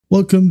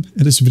Welcome.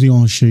 In this video,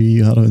 I'll show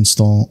you how to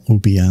install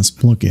OBS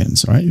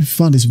plugins. Alright, if you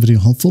found this video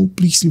helpful,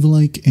 please leave a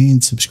like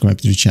and subscribe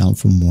to the channel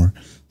for more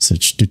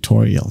such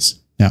tutorials.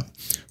 Now,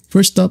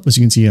 first up, as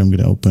you can see here, I'm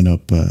going to open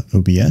up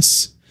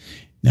OBS.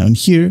 Now in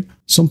here,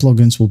 some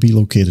plugins will be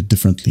located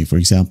differently. For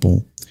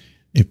example,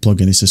 a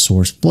plugin is a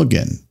source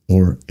plugin,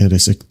 or it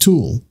is a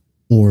tool,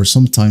 or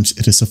sometimes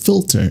it is a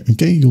filter.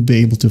 Okay, you'll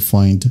be able to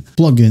find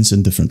plugins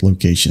in different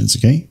locations.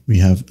 Okay, we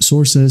have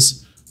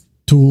sources,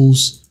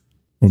 tools,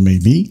 or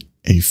maybe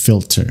a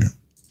filter.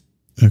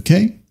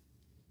 Okay,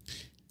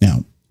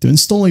 now to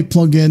install a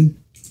plugin,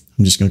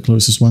 I'm just going to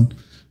close this one.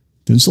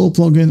 To install a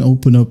plugin,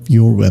 open up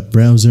your web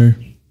browser.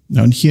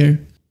 Now in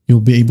here,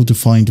 you'll be able to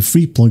find the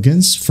free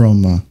plugins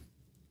from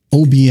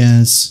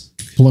OBS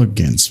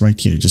Plugins right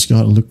here. Just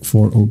gotta look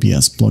for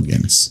OBS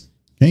Plugins.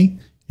 Okay,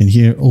 and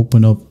here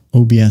open up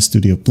OBS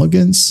Studio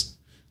Plugins.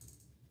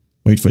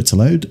 Wait for it to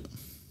load,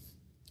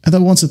 and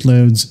then once it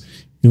loads,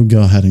 you'll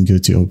go ahead and go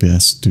to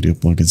OBS Studio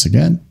Plugins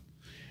again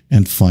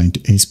and find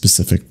a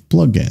specific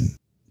plugin.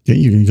 Okay,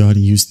 you can go ahead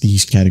and use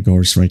these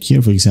categories right here.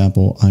 For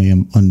example, I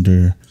am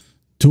under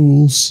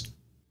Tools.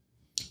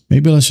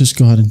 Maybe let's just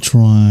go ahead and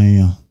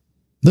try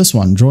this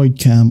one, Droid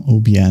Cam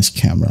OBS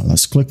Camera.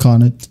 Let's click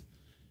on it.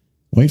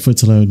 Wait for it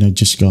to load, and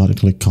just go ahead and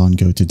click on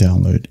Go to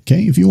Download.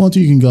 Okay, if you want to,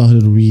 you can go ahead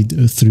and read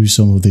through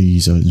some of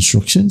these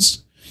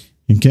instructions.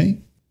 Okay,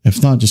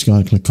 if not, just go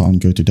ahead and click on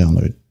Go to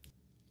Download.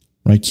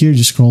 Right here,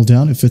 just scroll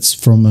down. If it's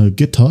from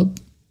GitHub,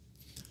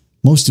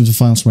 most of the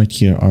files right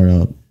here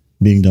are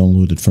being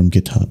downloaded from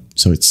GitHub,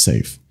 so it's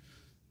safe.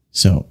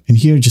 So in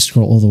here, just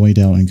scroll all the way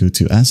down and go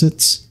to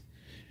Assets,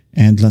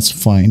 and let's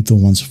find the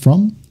ones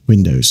from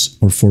Windows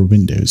or for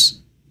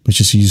Windows, which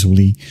is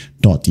usually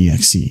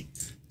 .exe.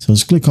 So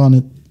let's click on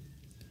it,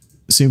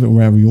 save it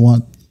wherever you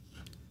want,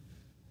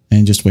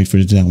 and just wait for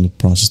the download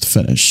process to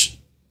finish.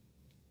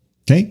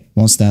 Okay,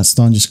 once that's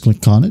done, just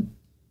click on it.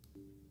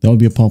 There will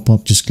be a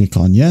pop-up, just click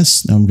on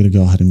yes. Now I'm going to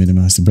go ahead and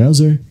minimize the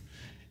browser,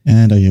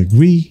 and I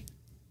agree.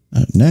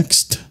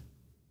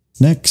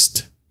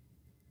 Next,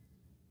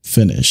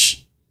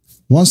 finish.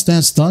 Once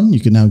that's done, you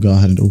can now go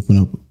ahead and open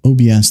up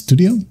OBS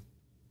Studio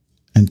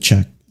and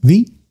check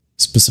the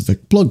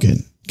specific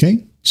plugin.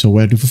 Okay, so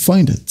where do we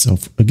find it? So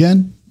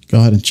again, go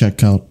ahead and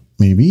check out,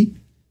 maybe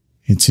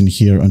it's in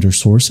here under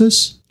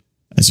sources.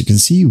 As you can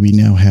see, we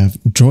now have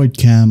Droid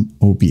Cam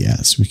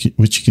OBS, which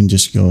you can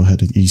just go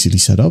ahead and easily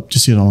set up.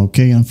 Just hit on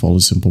OK and follow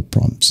simple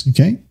prompts.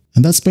 Okay,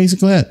 and that's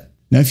basically it.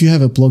 Now, if you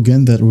have a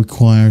plugin that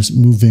requires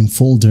moving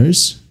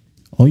folders,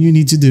 all you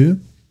need to do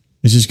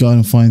is just go ahead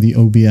and find the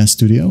OBS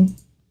Studio,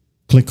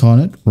 click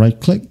on it, right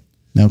click.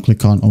 Now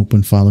click on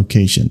Open File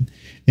Location.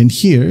 And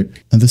here,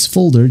 in this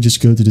folder,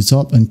 just go to the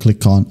top and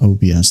click on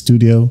OBS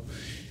Studio.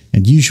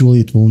 And usually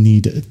it will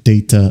need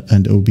Data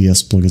and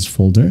OBS Plugins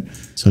folder.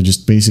 So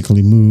just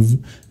basically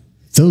move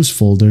those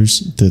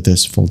folders to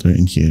this folder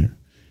in here.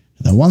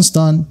 And then once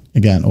done,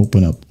 again,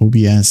 open up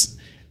OBS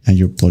and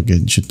your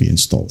plugin should be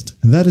installed.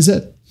 And that is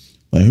it.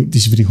 I hope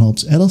this video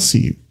helps, and I'll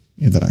see you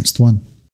in the next one.